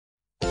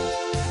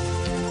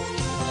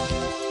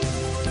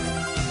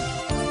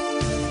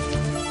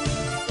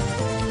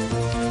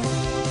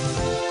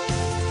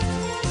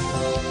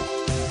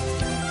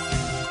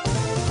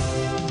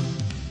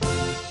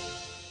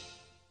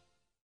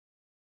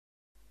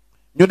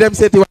ñu dem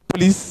seeti waa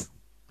police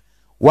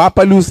waa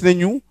police ne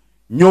ñu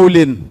ñëw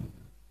leen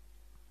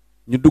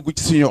ñu dugg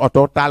ci suñu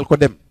oto taal ko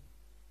dem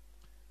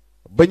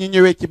ba ñu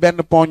ñëwee ci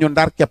benn pont ñu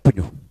ndar kepp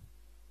ñu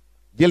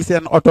jël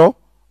seen oto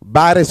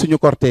baare suñu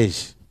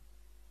cortège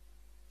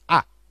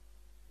ah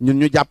ñun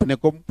ñu jàpp ne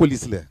comme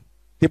police la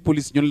te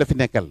police ñun la fi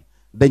nekkal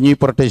dañuy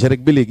protéger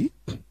rek ba léegi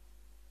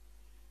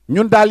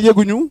ñun daal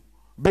yëguñu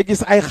ba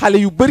gis ay xale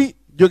yu bari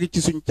jóge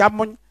ci suñu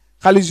càmmoñ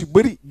xale yu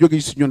bari jóge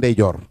ci suñu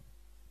ndeyjoor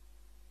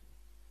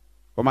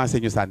commencé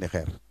ñu sànni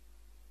xeer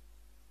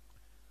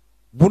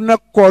bu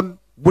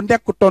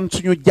nekkutoon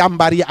suñu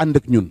jàmbaar yi ànd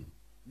ak ñun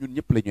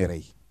ñëpp la ñuy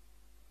rey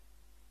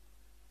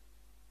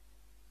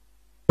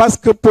parce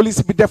que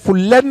police bi deful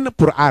lenn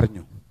pour aar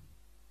ñu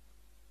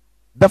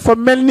dafa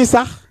mel ni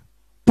sax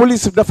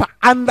police bi dafa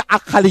ànd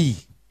ak xale yi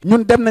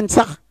ñun dem nañ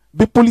sax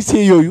bi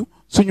policiers yooyu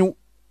suñu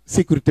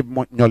sécurité bi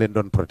ñoo leen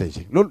doon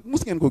protéger loolu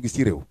mus ngeen ko gis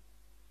ci réew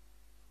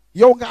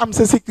yow nga am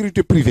sa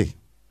sécurité privée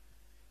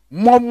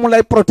moom mu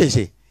lay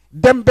protéger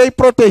dem bay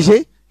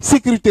protéger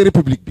sécurité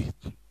république bi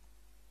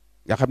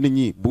nga xam ne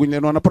ñii bëgguñ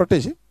leen woon a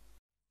protéger